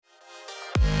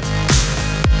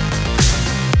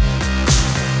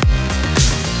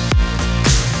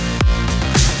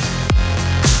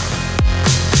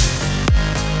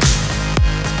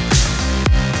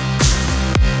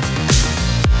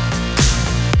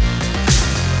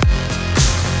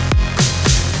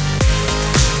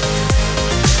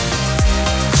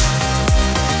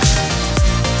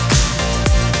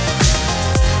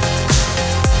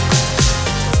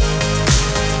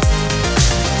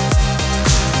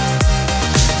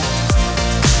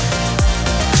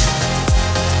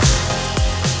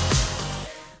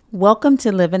Welcome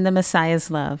to Live in the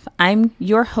Messiah's Love. I'm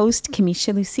your host,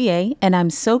 Kamisha Lucier, and I'm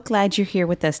so glad you're here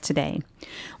with us today.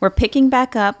 We're picking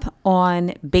back up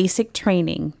on basic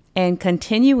training and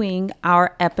continuing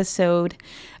our episode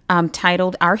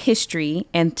titled Our History,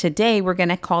 and today we're going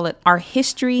to call it Our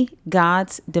History,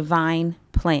 God's Divine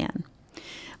Plan.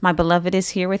 My beloved is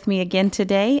here with me again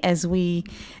today as we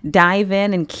dive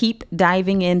in and keep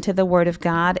diving into the Word of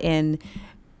God and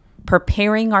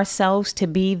preparing ourselves to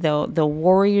be the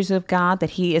warriors of God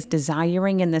that He is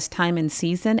desiring in this time and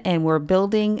season. And we're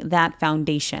building that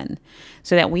foundation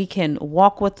so that we can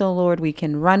walk with the Lord, we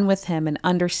can run with Him and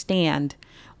understand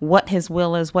what His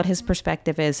will is, what His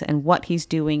perspective is, and what He's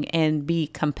doing, and be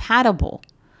compatible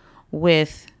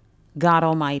with God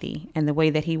Almighty and the way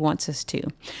that He wants us to.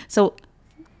 So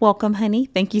welcome, honey.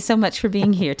 Thank you so much for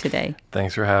being here today.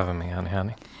 Thanks for having me,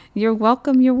 honey. You're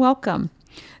welcome. You're welcome.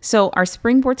 So our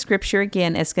springboard scripture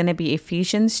again is going to be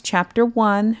Ephesians chapter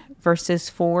 1, verses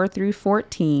 4 through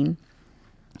 14.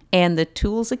 And the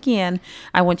tools, again,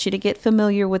 I want you to get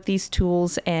familiar with these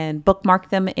tools and bookmark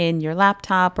them in your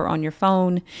laptop or on your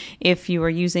phone if you are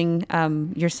using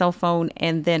your cell phone.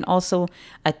 And then also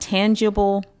a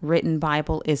tangible written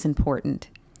Bible is important.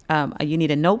 You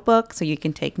need a notebook so you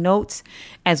can take notes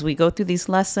as we go through these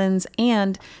lessons,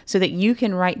 and so that you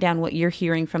can write down what you're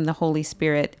hearing from the Holy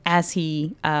Spirit as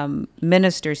He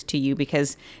ministers to you,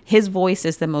 because His voice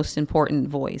is the most important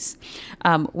voice.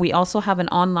 We also have an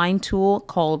online tool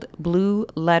called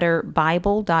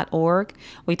blueletterbible.org.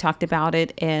 We talked about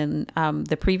it in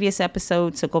the previous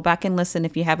episode, so go back and listen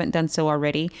if you haven't done so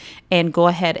already, and go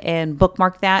ahead and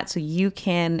bookmark that so you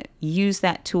can use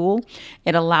that tool.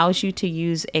 It allows you to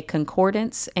use a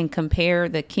concordance and compare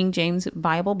the King James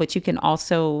Bible, but you can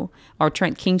also, or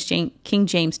King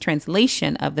James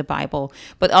translation of the Bible,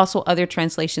 but also other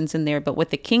translations in there. But with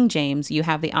the King James, you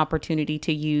have the opportunity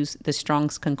to use the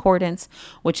Strong's Concordance,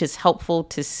 which is helpful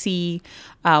to see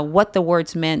what the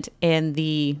words meant in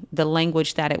the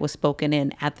language that it was spoken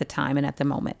in at the time and at the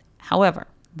moment. However,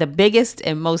 the biggest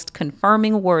and most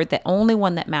confirming word, the only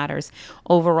one that matters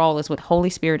overall, is what Holy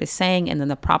Spirit is saying, and then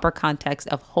the proper context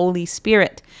of Holy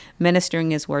Spirit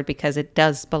ministering His word, because it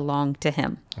does belong to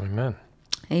Him. Amen.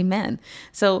 Amen.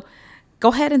 So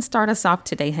go ahead and start us off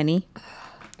today, honey.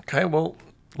 Okay, well,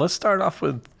 let's start off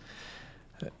with,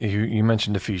 you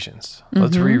mentioned Ephesians.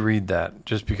 Let's reread that,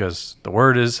 just because the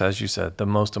word is, as you said, the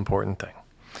most important thing.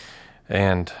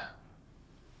 And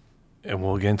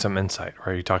we'll gain some insight,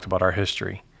 right? You talked about our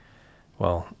history.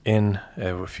 Well,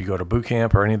 if you go to boot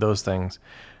camp or any of those things,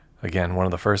 again, one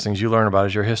of the first things you learn about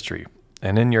is your history.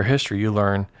 And in your history, you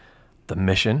learn the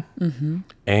mission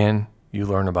and you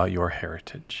learn about your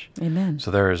heritage. Amen. So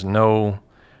there is no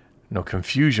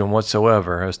confusion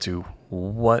whatsoever as to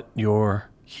what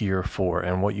you're here for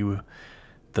and what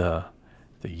the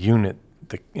unit,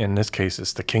 in this case,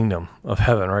 it's the kingdom of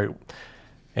heaven, right?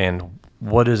 And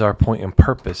what is our point and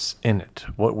purpose in it?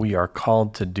 What we are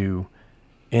called to do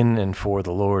in and for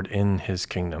the Lord in His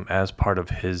kingdom as part of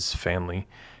His family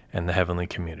and the heavenly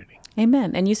community.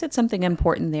 Amen. And you said something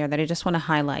important there that I just want to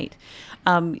highlight.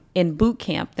 In boot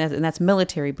camp, and that's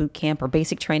military boot camp or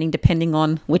basic training, depending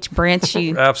on which branch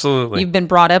you've been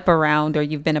brought up around or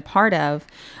you've been a part of,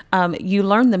 you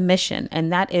learn the mission,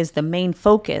 and that is the main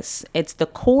focus. It's the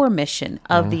core mission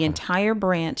of the entire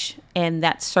branch and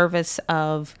that service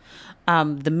of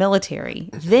the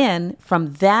military. Then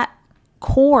from that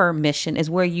core mission is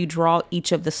where you draw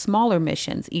each of the smaller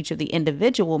missions, each of the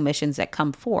individual missions that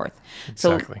come forth.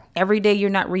 Exactly. So every day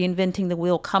you're not reinventing the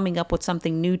wheel, coming up with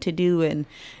something new to do and,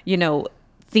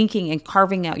 thinking and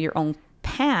carving out your own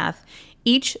path.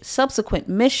 Each subsequent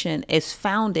mission is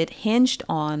hinged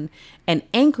on and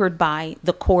anchored by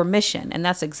the core mission. And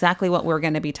that's exactly what we're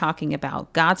going to be talking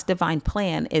about. God's divine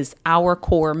plan is our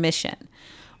core mission.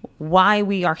 Why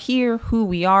we are here, who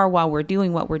we are, while we're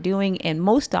doing what we're doing, and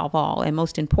most of all, and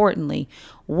most importantly,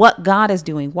 what God is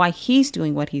doing, why He's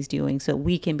doing what He's doing, so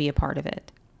we can be a part of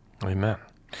it. Amen.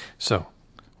 So,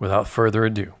 without further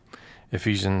ado,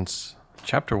 Ephesians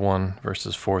chapter 1,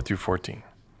 verses 4 through 14.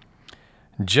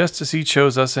 Just as He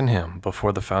chose us in Him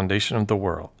before the foundation of the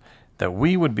world, that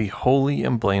we would be holy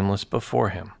and blameless before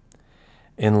Him.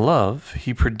 In love,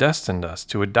 He predestined us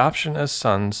to adoption as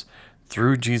sons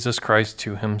through Jesus Christ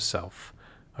to Himself,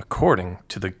 according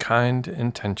to the kind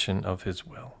intention of His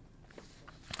will,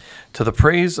 to the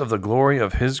praise of the glory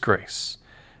of His grace,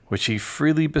 which He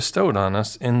freely bestowed on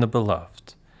us in the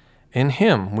Beloved. In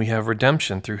Him we have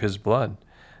redemption through His blood,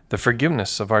 the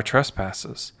forgiveness of our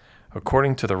trespasses,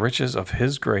 according to the riches of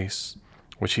His grace,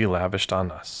 which He lavished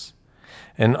on us.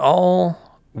 In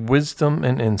all wisdom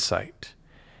and insight,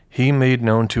 He made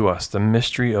known to us the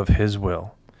mystery of His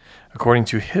will, according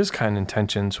to his kind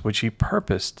intentions which he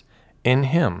purposed in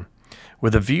him,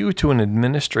 with a view to an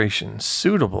administration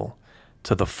suitable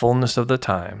to the fullness of the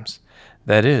times,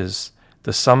 that is,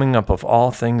 the summing up of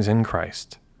all things in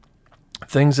Christ,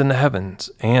 things in the heavens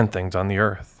and things on the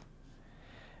earth.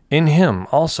 In him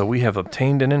also we have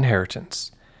obtained an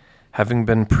inheritance, having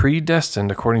been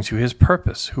predestined according to his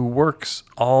purpose, who works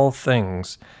all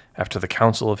things after the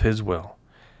counsel of his will,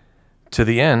 to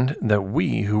the end that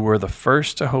we who were the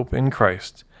first to hope in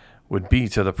Christ would be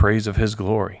to the praise of his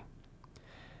glory.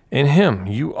 In him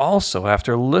you also,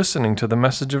 after listening to the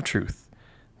message of truth,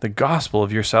 the gospel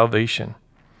of your salvation,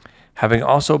 having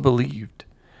also believed,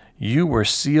 you were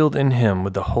sealed in him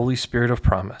with the Holy Spirit of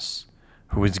promise,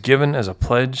 who is given as a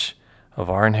pledge of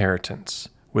our inheritance,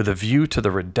 with a view to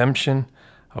the redemption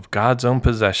of God's own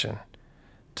possession,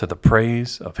 to the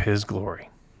praise of his glory.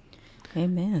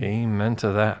 Amen. Amen to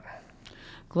that.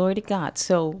 Glory to God.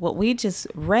 So what we just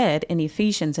read in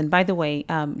Ephesians, and by the way,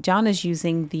 John is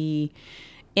using the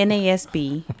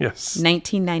NASB Yes.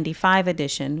 1995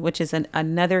 edition, which is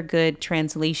another good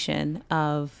translation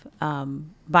of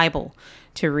Bible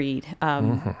to read.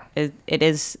 It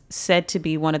is said to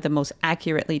be one of the most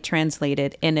accurately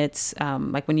translated in its,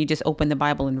 like when you just open the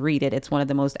Bible and read it, it's one of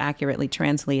the most accurately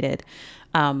translated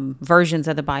versions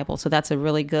of the Bible. So that's a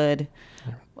really good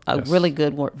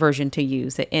version to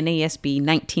use, the NASB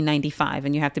 1995.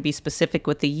 And you have to be specific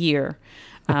with the year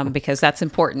because that's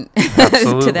important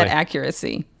to that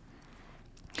accuracy.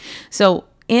 So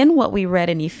in what we read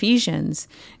in Ephesians,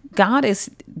 God is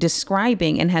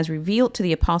describing and has revealed to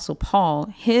the Apostle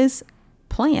Paul his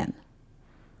plan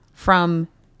from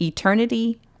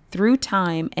eternity through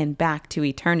time and back to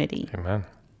eternity. Amen.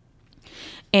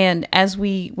 And as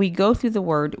we go through the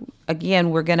word, again,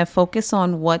 we're going to focus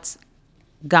on what's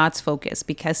God's focus,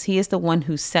 because he is the one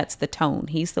who sets the tone.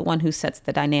 He's the one who sets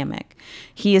the dynamic.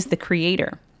 He is the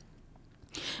creator.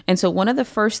 And so one of the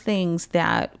first things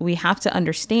that we have to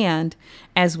understand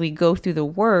as we go through the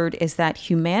word is that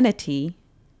humanity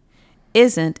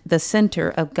isn't the center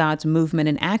of God's movement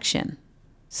and action.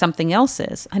 Something else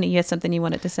is. Honey, you had something you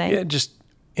wanted to say? Yeah, just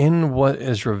in what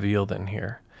is revealed in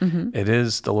here, it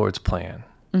is the Lord's plan,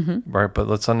 right? But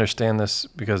let's understand this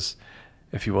because,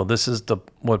 if you will, this is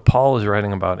what Paul is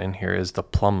writing about in here is the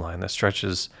plumb line that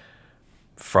stretches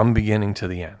from beginning to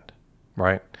the end,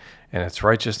 right? And it's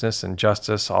righteousness and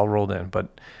justice all rolled in.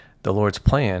 But the Lord's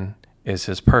plan is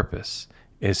his purpose,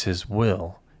 is his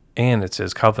will, and it's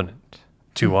his covenant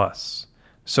to us.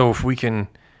 So if we can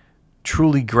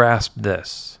truly grasp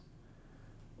this,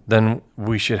 then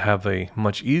we should have a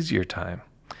much easier time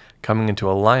coming into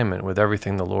alignment with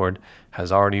everything the Lord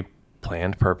has already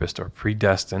planned, purposed, or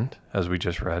predestined, as we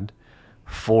just read,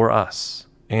 for us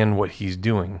and what he's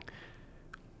doing,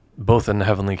 both in the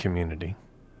heavenly community,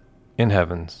 in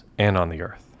heavens, and on the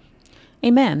earth.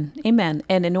 Amen. Amen.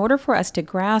 And in order for us to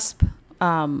grasp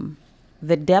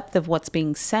the depth of what's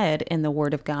being said in the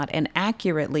Word of God and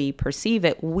accurately perceive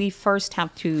it, we first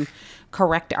have to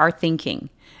correct our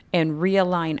thinking and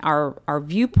realign our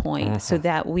viewpoint so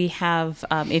that we have,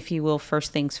 if you will,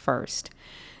 first things first.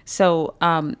 So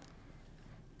I'm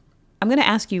going to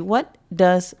ask you, what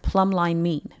does plumb line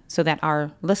mean so that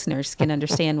our listeners can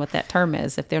understand what that term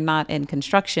is? If they're not in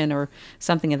construction or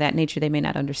something of that nature, they may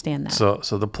not understand that.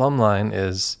 So the plumb line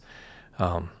is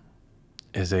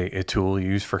a tool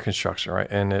used for construction, right?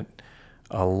 And it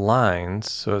aligns.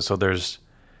 So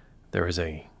there is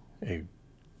a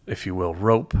if you will,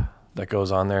 rope that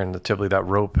goes on there, and typically that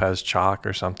rope has chalk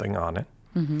or something on it,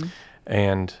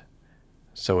 and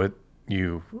so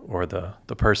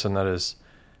the person that is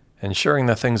ensuring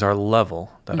that things are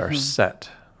level, that are set,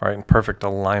 right, in perfect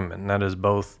alignment. And that is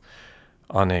both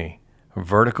on a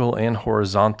vertical and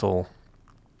horizontal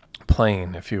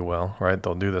plane, if you will, right?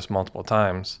 They'll do this multiple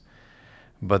times,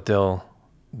 but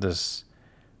this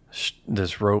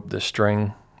rope, this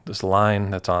string, this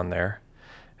line that's on there,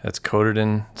 it's coated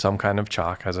in some kind of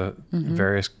chalk, has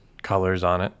various colors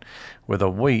on it, with a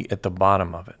weight at the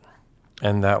bottom of it.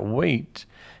 And that weight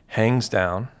hangs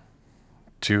down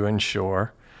to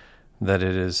ensure that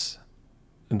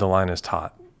the line is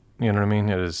taut. You know what I mean?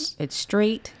 It's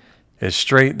straight. It's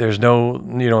straight. There's no,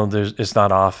 it's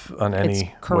not off on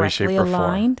any way, shape, or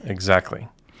aligned. Form. Exactly.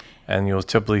 And you'll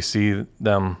typically see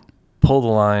them pull the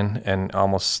line and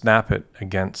almost snap it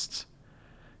against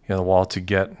the wall to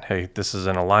get, hey, this is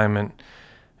in alignment,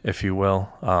 if you will.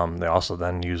 They also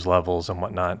then use levels and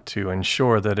whatnot to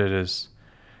ensure that it is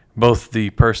both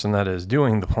the person that is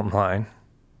doing the plumb line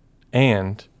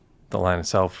and the line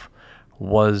itself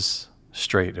was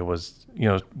straight. It was,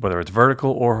 whether it's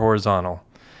vertical or horizontal,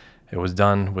 it was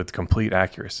done with complete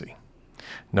accuracy.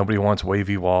 Nobody wants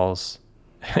wavy walls,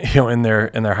 in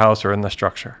their house or in the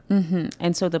structure.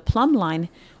 And so the plumb line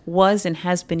was and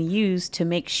has been used to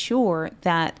make sure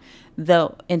that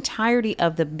the entirety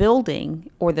of the building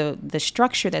or the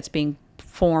structure that's being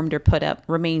formed or put up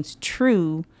remains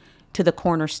true to the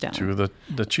cornerstone. To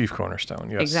the chief cornerstone,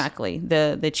 yes. Exactly.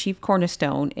 The chief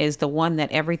cornerstone is the one that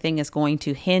everything is going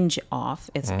to hinge off.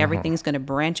 Everything's going to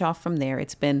branch off from there.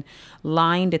 It's been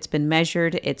lined, it's been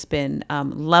measured, it's been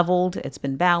leveled, it's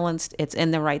been balanced, it's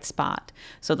in the right spot.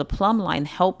 So the plumb line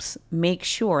helps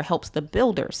the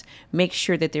builders make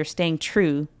sure that they're staying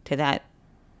true to that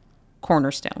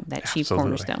cornerstone, that chief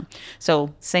cornerstone.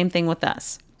 So same thing with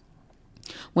us.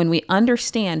 When we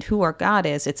understand who our God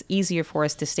is, it's easier for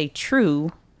us to stay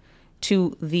true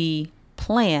to the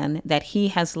plan that he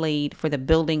has laid for the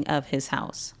building of his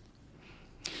house.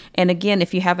 And again,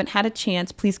 if you haven't had a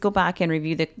chance, please go back and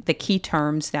review the key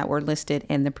terms that were listed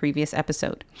in the previous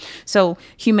episode. So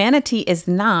humanity is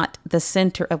not the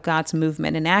center of God's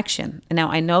movement and action. Now,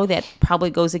 I know that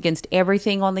probably goes against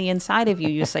everything on the inside of you.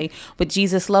 You say, but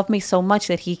Jesus loved me so much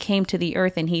that he came to the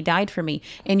earth and he died for me.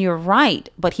 And you're right,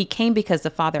 but he came because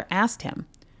the Father asked him.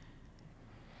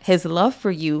 His love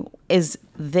for you is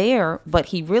there, but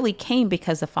he really came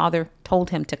because the Father told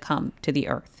him to come to the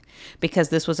earth, because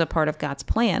this was a part of God's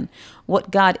plan.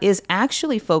 What God is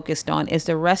actually focused on is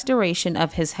the restoration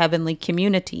of his heavenly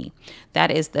community. That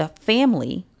is the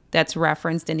family that's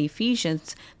referenced in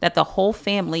Ephesians, that the whole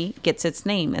family gets its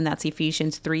name, and that's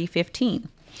Ephesians 3:15.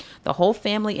 The whole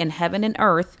family in heaven and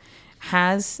earth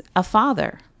has a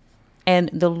father.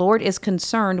 And the Lord is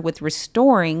concerned with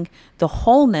restoring the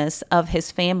wholeness of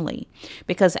his family,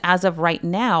 because as of right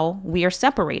now, we are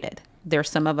separated.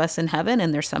 There's some of us in heaven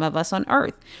and there's some of us on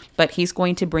earth, but he's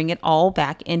going to bring it all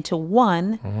back into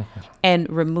one and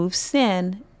remove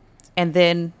sin and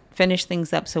then finish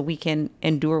things up so we can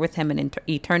endure with him in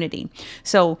eternity.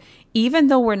 So even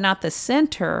though we're not the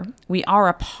center, we are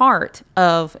a part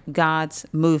of God's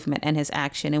movement and his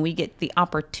action, and we get the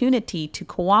opportunity to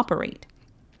cooperate.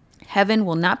 Heaven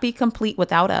will not be complete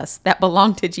without us that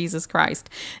belong to Jesus Christ.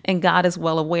 And God is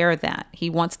well aware of that. He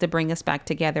wants to bring us back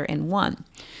together in one.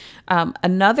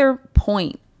 Another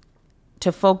point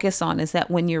to focus on is that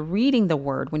when you're reading the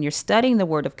word, when you're studying the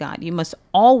word of God, you must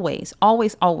always,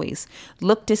 always, always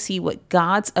look to see what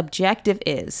God's objective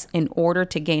is in order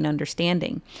to gain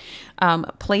understanding.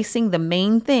 Placing the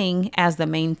main thing as the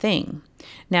main thing.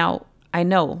 Now, I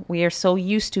know we are so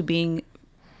used to being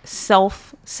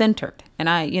self-centered. And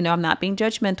I'm not being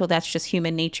judgmental. That's just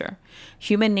human nature.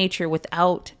 Human nature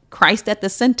without Christ at the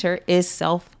center is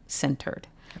self-centered,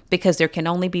 because there can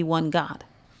only be one God,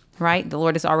 right? The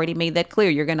Lord has already made that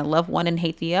clear. You're going to love one and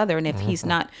hate the other. And if he's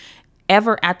not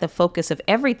ever at the focus of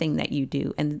everything that you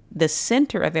do and the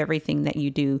center of everything that you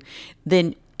do,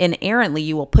 then inherently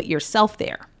you will put yourself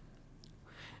there.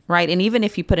 Right. And even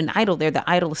if you put an idol there, the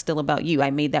idol is still about you. I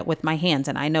made that with my hands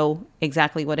and I know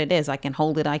exactly what it is. I can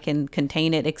hold it. I can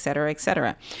contain it, et cetera, et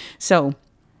cetera. So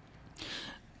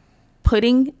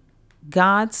putting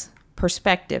God's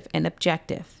perspective and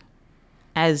objective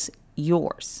as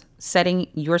yours, setting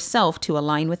yourself to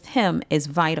align with him is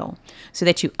vital so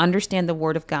that you understand the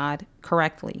word of God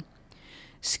correctly.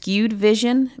 Skewed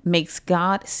vision makes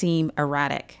God seem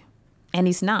erratic, and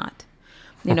he's not.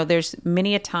 There's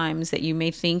many a times that you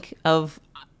may think of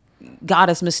God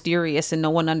as mysterious and no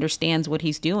one understands what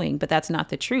he's doing, but that's not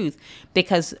the truth.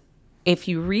 Because if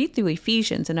you read through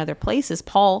Ephesians and other places,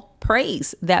 Paul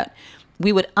prays that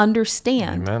we would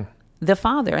understand Amen. The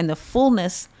Father, and the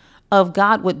fullness of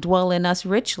God would dwell in us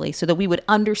richly so that we would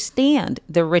understand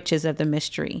the riches of the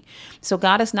mystery. So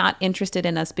God is not interested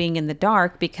in us being in the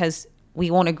dark, because we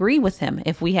won't agree with him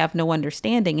if we have no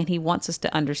understanding, and he wants us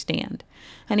to understand.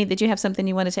 Honey, did you have something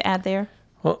you wanted to add there?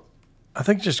 Well, I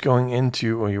think just going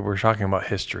into, we're talking about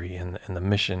history and the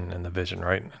mission and the vision,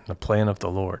 right? And the plan of the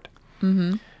Lord.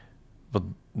 Mm-hmm. But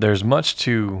there's much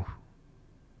to,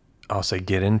 I'll say,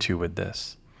 get into with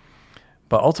this.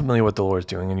 But ultimately what the Lord's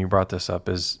doing, and you brought this up,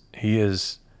 is he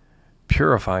is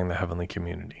purifying the heavenly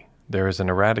community. There is an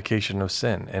eradication of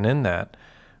sin. And in that,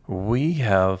 we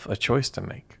have a choice to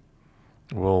make.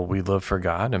 Will we live for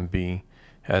God and be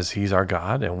as he's our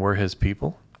God and we're his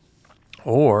people?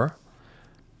 Or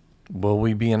will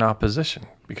we be in opposition?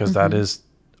 Because that is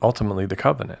ultimately the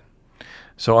covenant.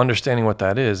 So understanding what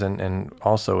that is, and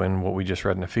also in what we just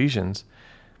read in Ephesians,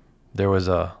 there was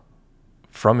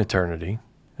from eternity,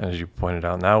 as you pointed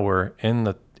out. Now we're in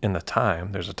the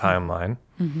time. There's a timeline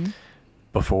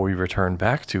before we return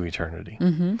back to eternity.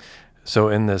 Mm-hmm. So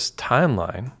in this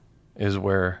timeline is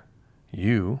where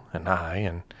you and I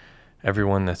and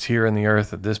everyone that's here in the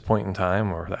earth at this point in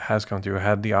time or that has come through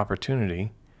had the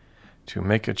opportunity to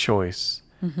make a choice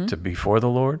to be for the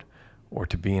Lord or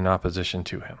to be in opposition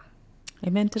to him.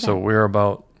 Amen to that. So we're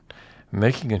about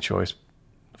making a choice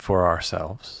for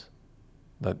ourselves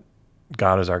that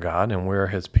God is our God and we're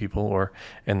his people, or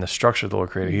in the structure the Lord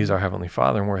created, he's our heavenly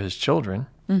Father and we're his children.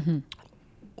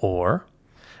 Or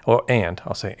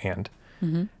I'll say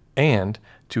and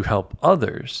to help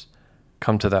others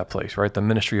come to that place, right? The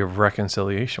ministry of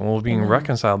reconciliation. Well, being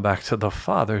reconciled back to the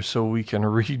Father so we can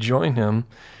rejoin him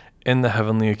in the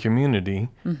heavenly community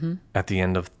at the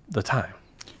end of the time.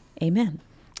 Amen.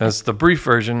 That's the brief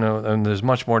version, and there's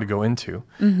much more to go into.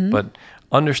 But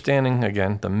understanding,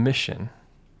 again, the mission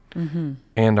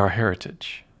and our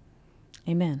heritage.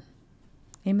 Amen.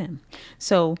 Amen.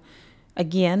 So,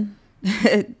 again,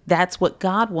 that's what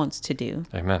God wants to do.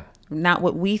 Amen. Not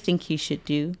what we think he should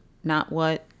do, not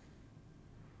what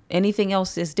anything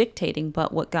else is dictating,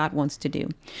 but what God wants to do.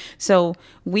 So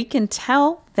we can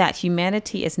tell that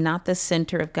humanity is not the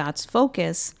center of God's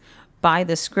focus by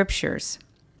the scriptures.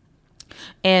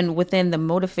 And within the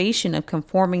motivation of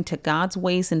conforming to God's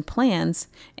ways and plans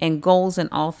and goals in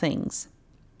all things.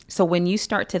 So when you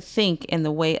start to think in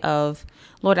the way of,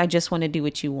 Lord, I just want to do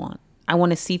what you want. I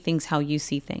want to see things how you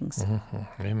see things.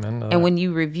 Amen to that. And when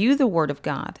you review the Word of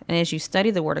God, and as you study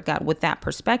the Word of God with that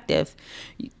perspective,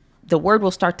 the Word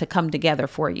will start to come together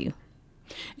for you.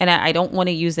 And I don't want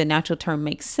to use the natural term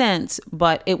make sense,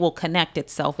 but it will connect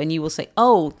itself and you will say,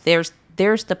 oh, there's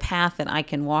the path that I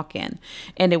can walk in.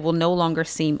 And it will no longer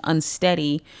seem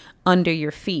unsteady under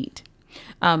your feet.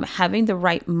 Having the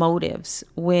right motives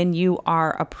when you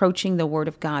are approaching the Word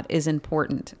of God is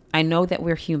important. I know that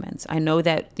we're humans. I know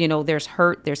that, there's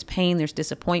hurt, there's pain, there's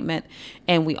disappointment,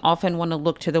 and we often want to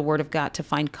look to the Word of God to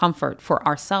find comfort for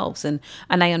ourselves. And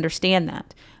I understand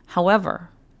that. However,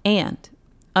 and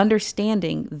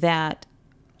understanding that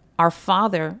our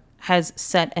Father has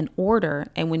set an order,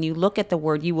 and when you look at the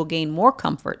Word, you will gain more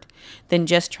comfort than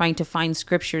just trying to find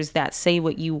scriptures that say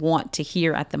what you want to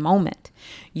hear at the moment.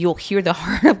 You'll hear the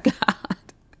heart of God,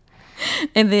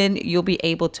 and then you'll be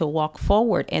able to walk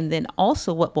forward. And then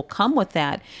also what will come with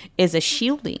that is a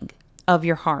shielding of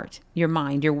your heart, your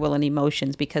mind, your will, and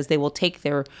emotions, because they will take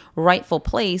their rightful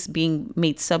place being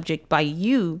made subject by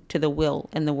you to the will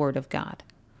and the Word of God.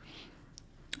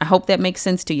 I hope that makes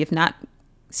sense to you. If not,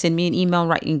 send me an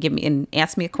email, and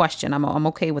ask me a question. I'm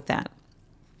okay with that.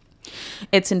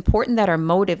 It's important that our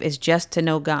motive is just to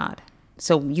know God,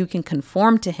 so you can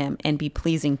conform to him and be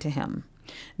pleasing to him.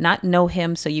 Not know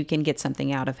him so you can get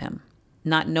something out of him.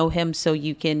 Not know him so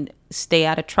you can stay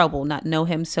out of trouble. Not know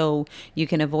him so you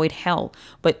can avoid hell.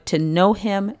 But to know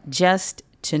him just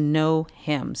to know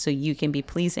him so you can be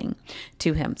pleasing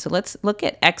to him. So let's look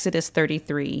at Exodus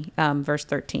 33, verse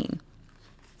 13.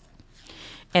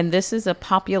 And this is a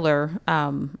popular,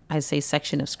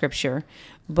 section of scripture,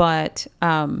 but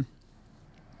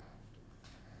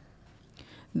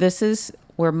this is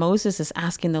where Moses is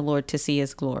asking the Lord to see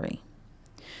his glory.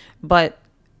 But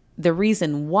the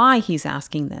reason why he's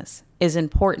asking this is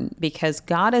important because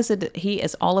God he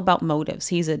is all about motives.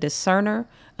 He's a discerner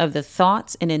of the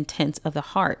thoughts and intents of the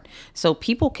heart. So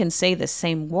people can say the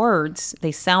same words.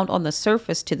 They sound on the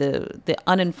surface to the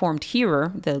uninformed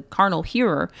hearer, the carnal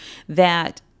hearer,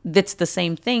 that's the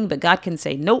same thing, but God can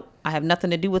say, nope, I have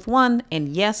nothing to do with one. And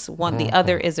yes, the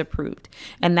other is approved.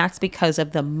 And that's because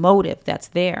of the motive that's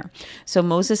there. So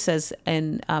Moses says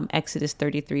in Exodus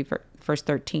 33, verse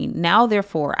 13, now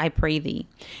therefore I pray thee,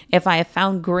 if I have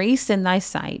found grace in thy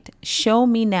sight, show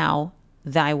me now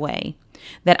thy way,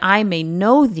 that I may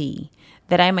know thee,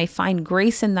 that I may find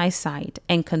grace in thy sight,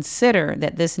 and consider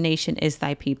that this nation is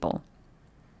thy people.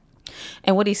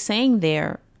 And what he's saying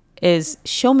there is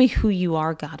show me who you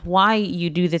are, God, why you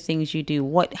do the things you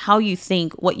do, how you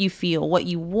think, what you feel, what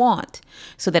you want,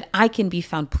 so that I can be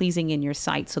found pleasing in your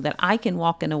sight, so that I can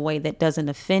walk in a way that doesn't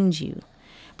offend you,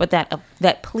 but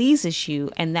that pleases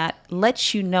you and that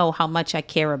lets you know how much I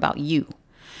care about you.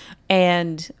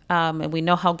 And we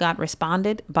know how God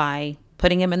responded by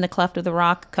putting him in the cleft of the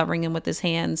rock, covering him with his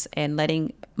hands, and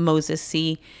letting Moses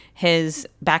see his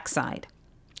backside,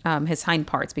 his hind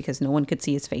parts, because no one could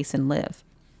see his face and live.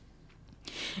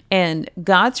 And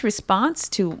God's response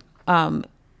to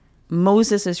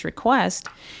Moses' request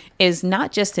is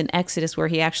not just in Exodus where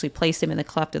he actually placed him in the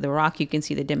cleft of the rock. You can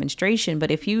see the demonstration. But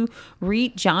if you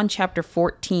read John chapter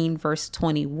 14, verse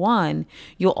 21,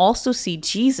 you'll also see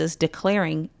Jesus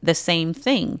declaring the same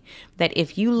thing, that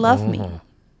if you love me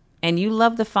and you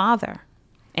love the Father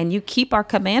and you keep our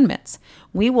commandments,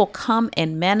 we will come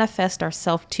and manifest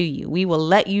ourselves to you. We will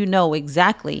let you know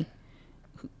exactly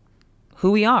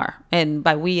who we are. And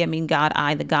by we, I mean God,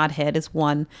 the Godhead is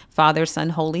one. Father, Son,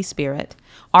 Holy Spirit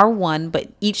are one,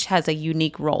 but each has a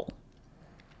unique role.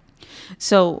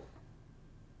 So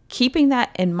keeping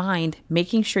that in mind,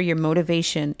 making sure your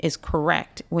motivation is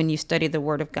correct when you study the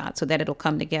Word of God so that it'll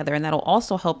come together. And that'll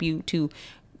also help you to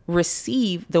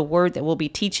receive the word that we'll be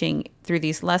teaching through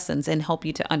these lessons and help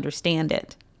you to understand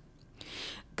it.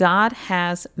 God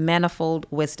has manifold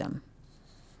wisdom.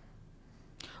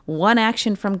 One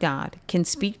action from God can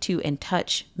speak to and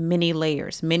touch many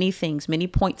layers, many things, many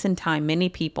points in time, many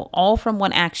people, all from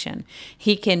one action.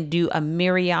 He can do a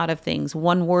myriad of things.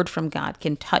 One word from God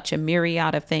can touch a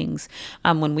myriad of things.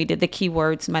 When we did the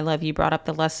keywords, my love, you brought up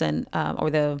the lesson or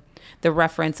the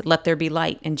reference, let there be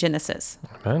light in Genesis.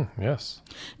 Amen. Yes.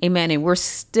 Amen. And we're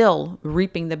still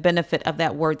reaping the benefit of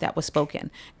that word that was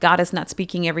spoken. God is not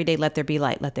speaking every day, let there be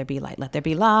light, let there be light, let there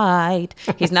be light.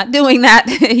 He's not doing that.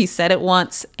 He said it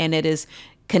once, and it is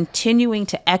continuing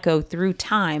to echo through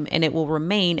time, and it will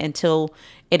remain until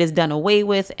it is done away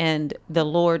with and the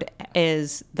Lord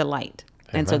is the light.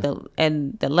 And so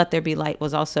the let there be light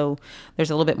was also, there's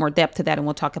a little bit more depth to that, and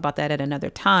we'll talk about that at another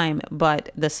time. But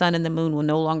the sun and the moon will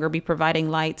no longer be providing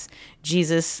lights.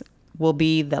 Jesus will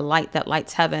be the light that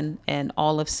lights heaven, and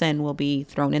all of sin will be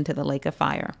thrown into the lake of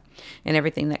fire and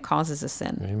everything that causes a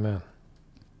sin. Amen.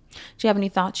 Do you have any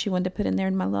thoughts you wanted to put in there,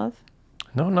 my love?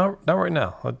 No, not right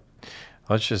now.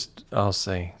 I'll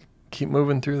say, keep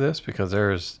moving through this because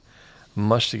there is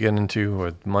much to get into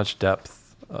with much depth.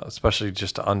 Especially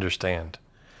just to understand.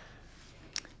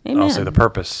 Amen. I'll say the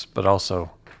purpose, but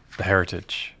also the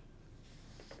heritage.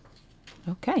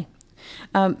 Okay.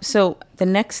 So the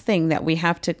next thing that we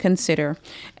have to consider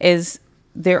is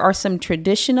there are some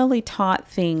traditionally taught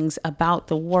things about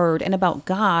the word and about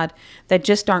God that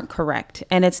just aren't correct.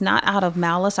 And it's not out of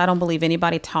malice. I don't believe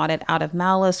anybody taught it out of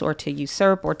malice or to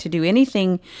usurp or to do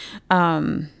anything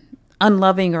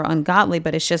unloving or ungodly,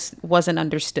 but it just wasn't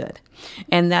understood.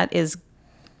 And that is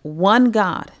one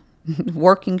God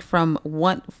working from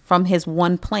his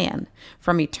one plan,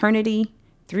 from eternity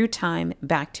through time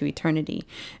back to eternity.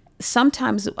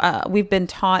 Sometimes we've been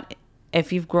taught,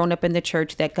 if you've grown up in the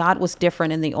church, that God was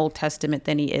different in the Old Testament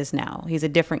than he is now. He's a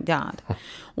different God.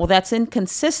 Well, that's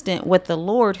inconsistent with the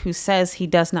Lord who says he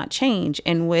does not change.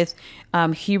 And with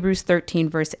Hebrews 13,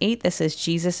 verse 8, that says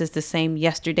Jesus is the same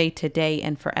yesterday, today,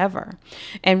 and forever.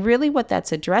 And really what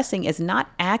that's addressing is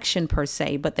not action per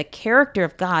se, but the character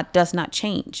of God does not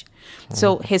change.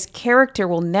 So his character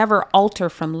will never alter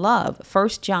from love. 1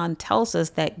 John tells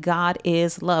us that God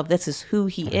is love. This is who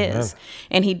he is.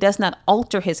 And he does not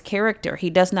alter his character. He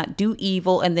does not do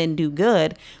evil and then do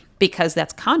good, because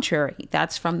that's contrary.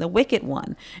 That's from the wicked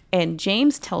one. And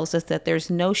James tells us that there's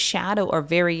no shadow or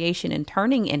variation in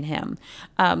turning in him.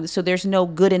 So there's no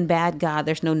good and bad God.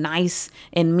 There's no nice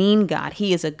and mean God.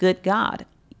 He is a good God.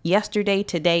 Yesterday,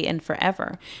 today, and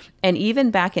forever. And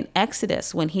even back in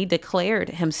Exodus, when he declared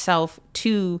himself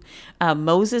to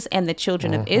Moses and the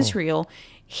children of Israel,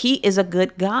 he is a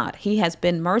good God. He has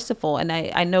been merciful. And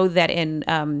I know that in,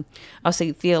 I'll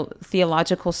say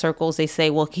theological circles, they say,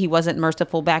 well, he wasn't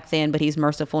merciful back then, but he's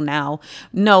merciful now.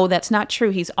 No, that's not true.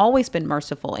 He's always been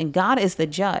merciful, and God is the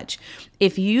judge.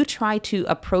 If you try to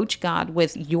approach God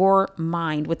with your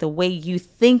mind, with the way you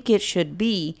think it should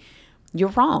be, you're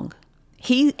wrong.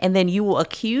 And then you will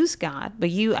accuse God, but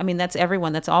that's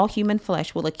everyone, that's all human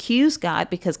flesh will accuse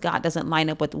God because God doesn't line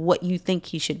up with what you think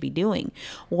he should be doing.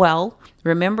 Well,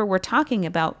 remember, we're talking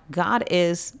about God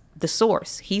is the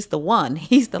source. He's the one,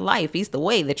 he's the life, he's the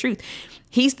way, the truth.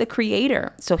 He's the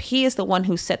creator. So he is the one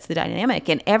who sets the dynamic,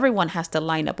 and everyone has to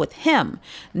line up with him,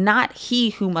 not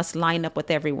he who must line up with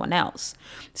everyone else.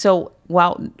 So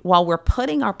while we're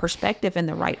putting our perspective in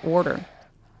the right order,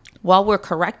 while we're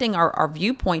correcting our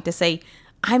viewpoint to say,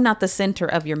 I'm not the center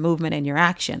of your movement and your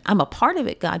action. I'm a part of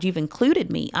it, God. You've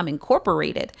included me. I'm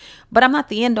incorporated, but I'm not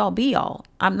the end all be all.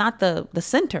 I'm not the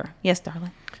center. Yes,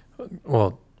 darling.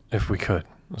 Well, if we could,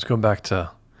 let's go back to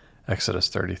Exodus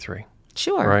 33.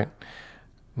 Sure. Right?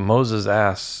 Moses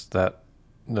asks that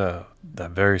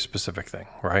very specific thing,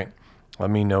 right? Let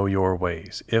me know your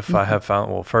ways. If I have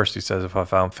found, well, first he says, if I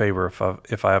found favor,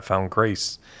 if I have found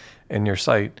grace in your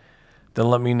sight, then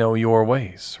let me know your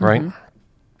ways, right?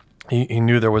 He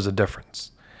knew there was a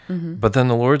difference. But then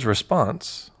the Lord's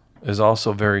response is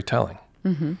also very telling.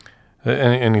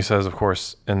 And he says, of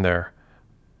course, in there,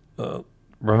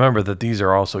 remember that these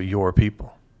are also your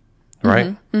people,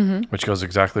 right? Which goes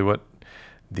exactly what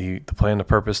the plan, the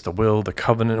purpose, the will, the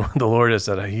covenant with the Lord is,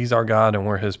 that he's our God and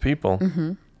we're his people.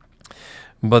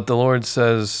 But the Lord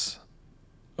says,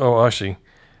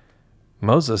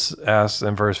 Moses asks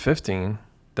in verse 15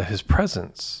 that his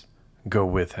presence go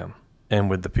with him and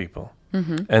with the people.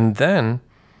 And then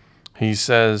he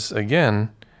says again,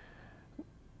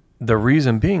 the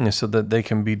reason being is so that they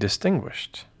can be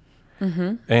distinguished.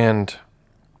 And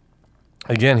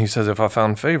again, he says, if I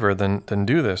found favor, then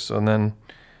do this. And then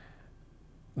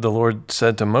the Lord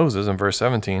said to Moses in verse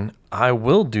 17, I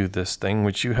will do this thing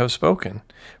which you have spoken,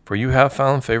 for you have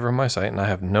found favor in my sight, and I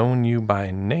have known you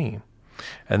by name.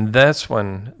 And that's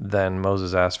when then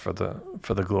Moses asked for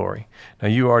the glory. Now,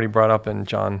 you already brought up in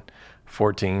John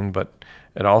 14, but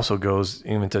it also goes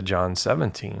even to John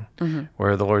 17,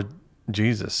 where the Lord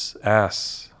Jesus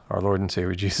asks, our Lord and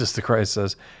Savior Jesus the Christ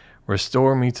says,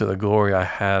 restore me to the glory I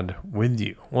had with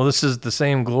you. Well, this is the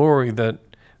same glory that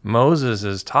Moses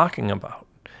is talking about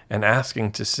and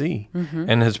asking to see.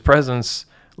 And his presence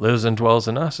lives and dwells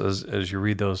in us as you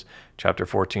read those chapter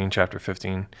 14, chapter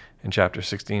 15, and chapter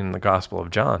 16 in the Gospel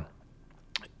of John.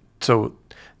 So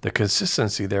the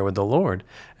consistency there with the Lord.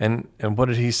 And what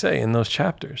did he say in those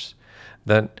chapters?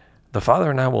 That the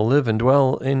Father and I will live and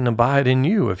dwell and abide in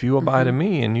you if you abide in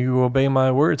me and you obey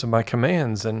my words and my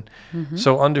commands. And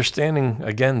so understanding,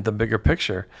 again, the bigger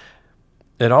picture,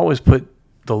 it always put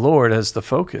the Lord as the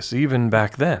focus, even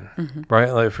back then, right?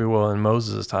 Like, if we will, in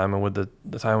Moses' time and with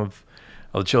the time of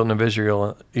the children of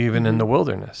Israel, even in the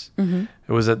wilderness. It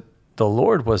was that the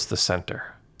Lord was the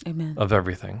center of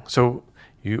everything. So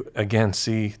you, again,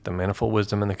 see the manifold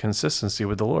wisdom and the consistency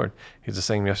with the Lord. He's the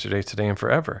same yesterday, today, and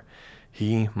forever.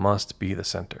 He must be the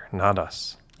center, not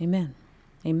us. Amen.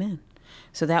 Amen.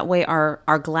 So that way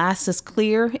our glass is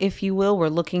clear, if you will. We're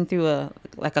looking through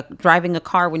driving a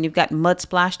car when you've got mud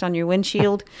splashed on your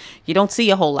windshield. You don't see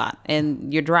a whole lot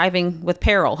and you're driving with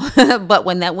peril. But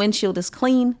when that windshield is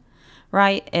clean,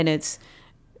 right, and it's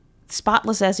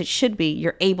spotless as it should be,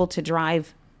 you're able to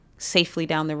drive safely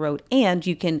down the road, and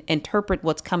you can interpret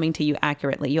what's coming to you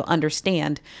accurately. You'll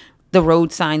understand the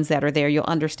road signs that are there. You'll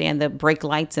understand the brake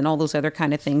lights and all those other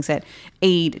kind of things that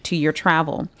aid to your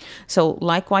travel. So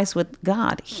likewise with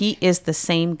God, he is the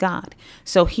same God.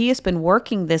 So he has been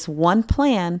working this one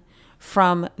plan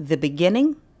from the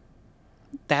beginning.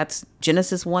 That's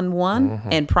Genesis 1:1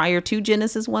 and prior to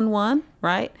Genesis 1:1,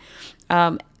 right?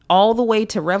 All the way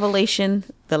to Revelation,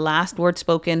 the last word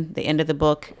spoken, the end of the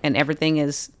book, and everything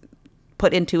is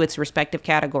put into its respective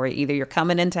category. Either you're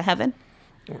coming into heaven,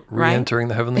 re-entering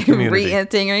the heavenly community.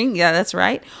 Re-entering, yeah, that's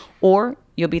right. Or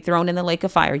you'll be thrown in the lake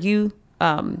of fire. You,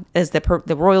 as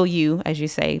the royal you, as you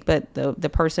say, but the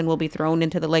person will be thrown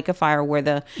into the lake of fire where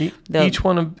the each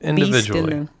one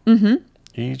individually.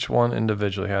 Each one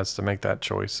individually has to make that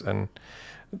choice. And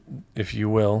if you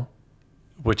will,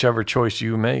 whichever choice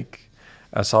you make,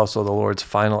 that's also the Lord's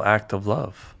final act of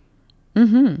love.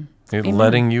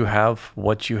 Letting you have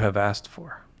what you have asked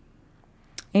for.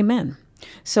 Amen.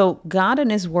 So God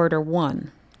and his word are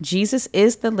one. Jesus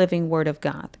is the living word of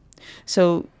God.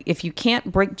 So if you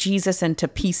can't break Jesus into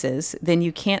pieces, then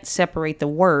you can't separate the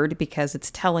word, because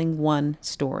it's telling one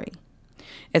story.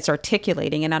 It's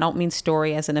articulating, and I don't mean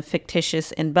story as in a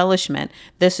fictitious embellishment.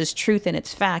 This is truth in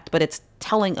its fact, but it's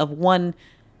telling of one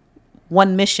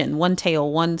mission, one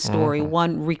tale, one story,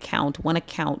 one recount, one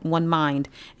account, one mind,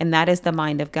 and that is the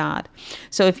mind of God.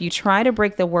 So if you try to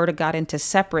break the word of God into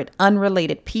separate,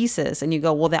 unrelated pieces, and you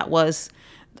go, well, that was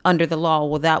under the law,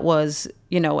 well, that was,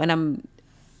 and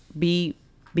be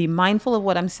mindful of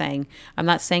what I'm saying. I'm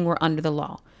not saying we're under the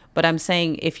law, but I'm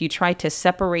saying if you try to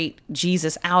separate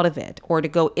Jesus out of it, or to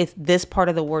go, if this part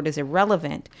of the word is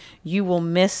irrelevant, you will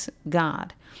miss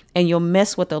God. And you'll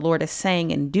miss what the Lord is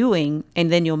saying and doing,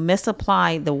 and then you'll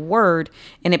misapply the word,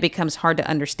 and it becomes hard to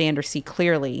understand or see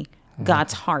clearly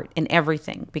God's heart in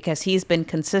everything, because he's been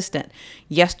consistent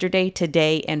yesterday,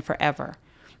 today, and forever.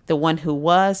 The one who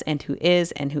was and who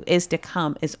is to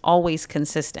come is always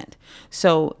consistent.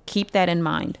 So keep that in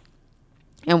mind.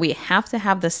 And we have to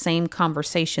have the same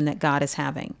conversation that God is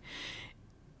having.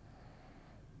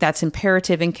 That's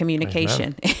imperative in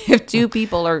communication. If two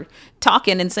people are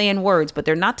talking and saying words, but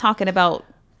they're not talking about...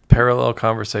 Parallel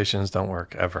conversations don't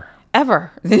work ever.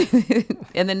 Ever.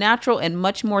 In the natural, and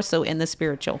much more so in the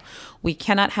spiritual. We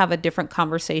cannot have a different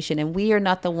conversation, and we are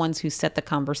not the ones who set the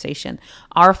conversation.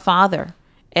 Our Father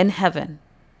in heaven,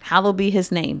 hallowed be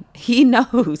his name. He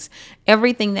knows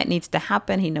everything that needs to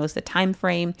happen. He knows the time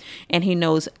frame, and he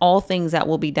knows all things that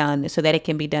will be done so that it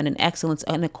can be done in excellence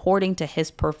and according to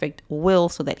his perfect will,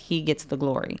 so that he gets the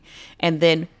glory, and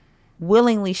then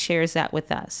willingly shares that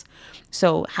with us.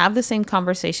 So have the same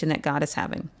conversation that God is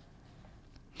having.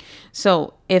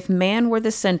 So if man were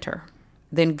the center,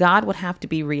 then God would have to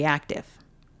be reactive.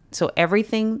 So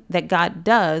everything that God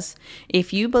does,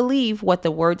 if you believe what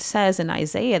the word says in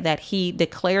Isaiah, that he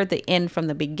declared the end from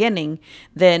the beginning,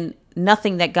 then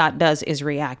nothing that God does is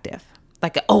reactive.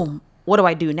 like, oh, what do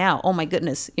I do now? Oh my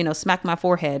goodness, smack my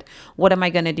forehead. What am I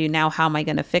going to do now? How am I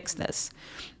going to fix this?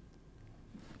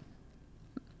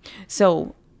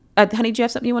 So, honey, do you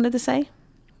have something you wanted to say?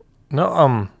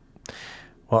 No,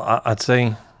 well, I'd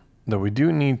say that we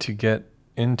do need to get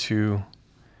into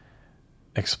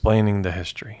explaining the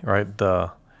history, right?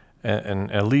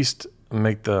 And at least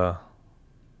make the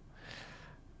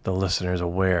listeners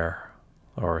aware,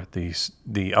 or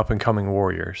the up and coming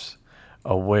warriors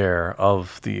aware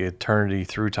of the eternity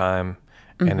through time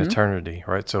and eternity,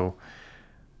 right? So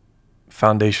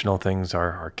foundational things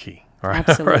are key, right?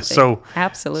 Absolutely.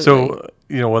 Absolutely. So,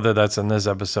 whether that's in this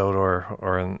episode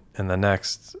or in the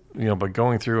next, but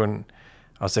going through and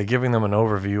I'll say giving them an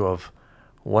overview of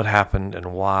what happened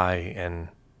and why, and,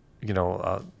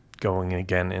 going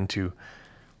again into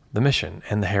the mission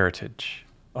and the heritage,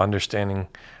 understanding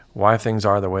why things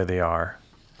are the way they are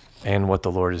and what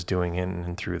the Lord is doing in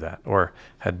and through that, or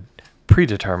had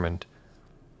predetermined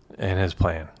in his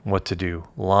plan what to do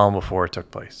long before it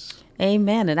took place.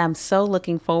 Amen. And I'm so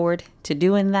looking forward to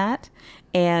doing that.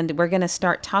 And we're going to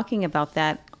start talking about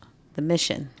that, the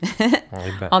mission,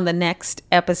 on the next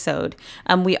episode.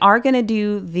 We are going to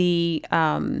do the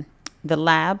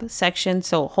lab section.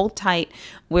 So hold tight.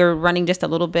 We're running just a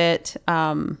little bit,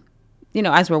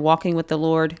 as we're walking with the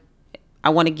Lord. I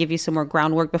want to give you some more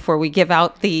groundwork before we give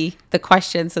out the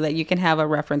questions so that you can have a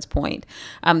reference point.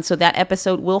 So that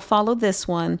episode will follow this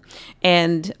one,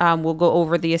 and we'll go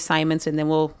over the assignments, and then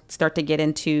we'll start to get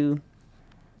into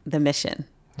the mission.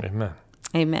 Amen.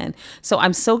 Amen. So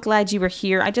I'm so glad you were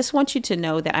here. I just want you to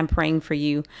know that I'm praying for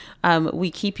you.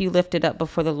 We keep you lifted up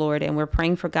before the Lord, and we're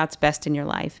praying for God's best in your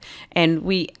life. And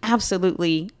we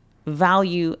absolutely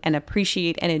value and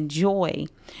appreciate and enjoy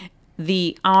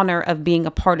the honor of being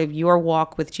a part of your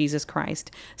walk with Jesus Christ.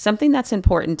 Something that's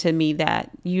important to me that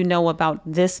you know about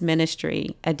this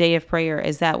ministry, A Day of Prayer,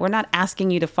 is that we're not asking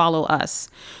you to follow us.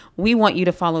 We want you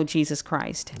to follow Jesus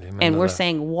Christ. Amen. And we're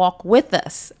saying walk with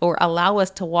us, or allow us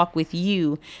to walk with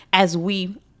you as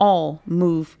we all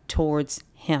move towards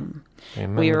him.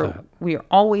 Amen. We are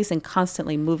always and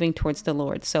constantly moving towards the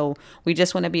Lord. So we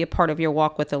just want to be a part of your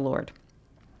walk with the Lord.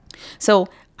 So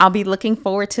I'll be looking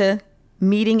forward to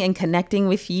meeting and connecting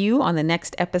with you on the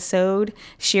next episode.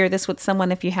 Share this with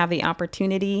someone if you have the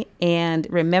opportunity. And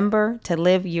remember to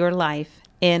live your life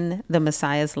in the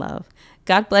Messiah's love.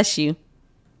 God bless you.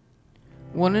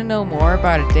 Want to know more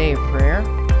about A Day of Prayer?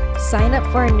 Sign up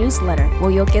for our newsletter where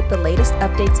you'll get the latest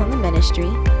updates on the ministry,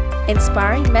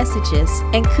 inspiring messages,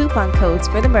 and coupon codes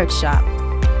for the merch shop.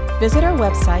 Visit our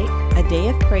website,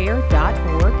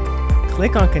 adayofprayer.org.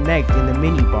 Click on Connect in the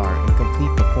menu bar and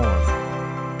complete the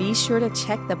form. Be sure to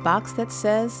check the box that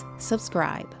says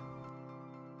subscribe.